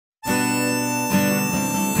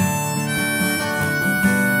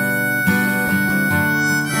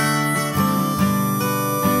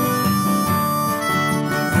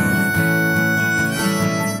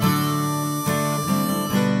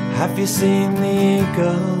you seen the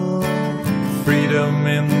eagle? Freedom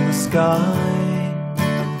in the sky.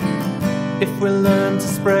 If we learn to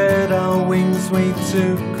spread our wings, we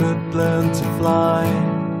too could learn to fly.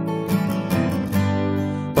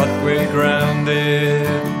 But we're grounded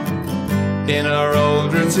in our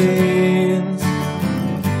old routines.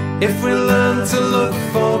 If we learn to look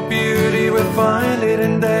for beauty, we'll find it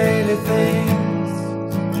in daily things.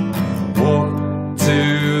 Walk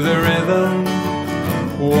to the rhythm,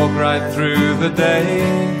 walk right through the day.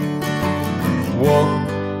 Walk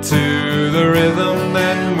to the rhythm,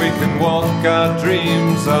 then we can walk our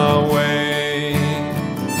dreams our way.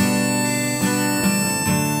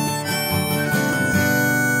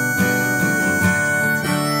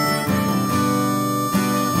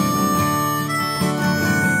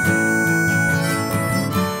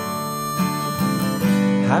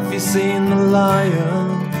 Have you seen the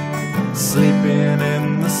lion sleeping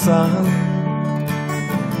in the sun?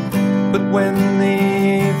 But when the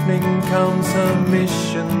evening comes, her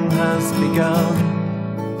mission has begun.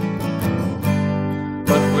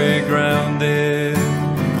 But we're grounded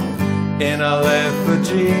in our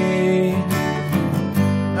lethargy,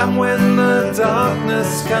 and when the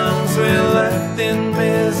darkness comes, we're left in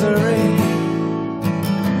misery.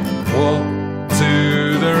 Walk to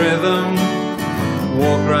the rhythm,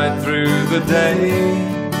 walk right through the day.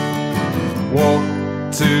 Walk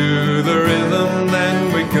to the rhythm,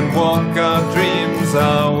 then we can walk our dreams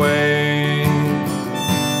our way.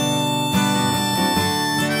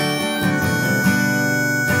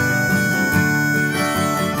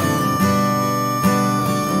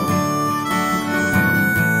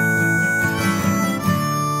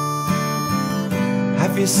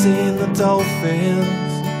 Have you seen the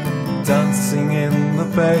dolphins dancing in the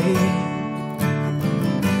bay?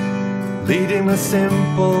 Leading the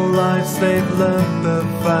simple lives, they've learned the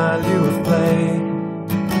value of play.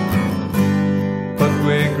 But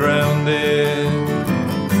we're grounded,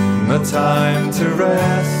 no time to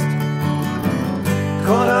rest.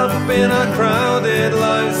 Caught up in our crowded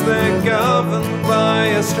lives, they're governed by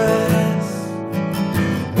a stress.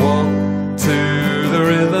 Walk to the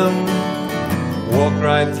rhythm, walk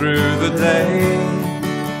right through the day.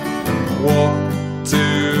 Walk to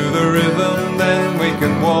the rhythm, then we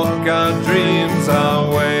can walk our dreams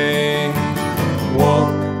our way.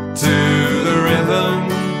 Walk to the rhythm,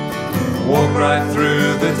 walk right through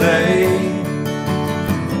the day.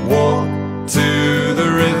 Walk to the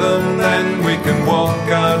rhythm, then we can walk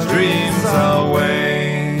our dreams our way.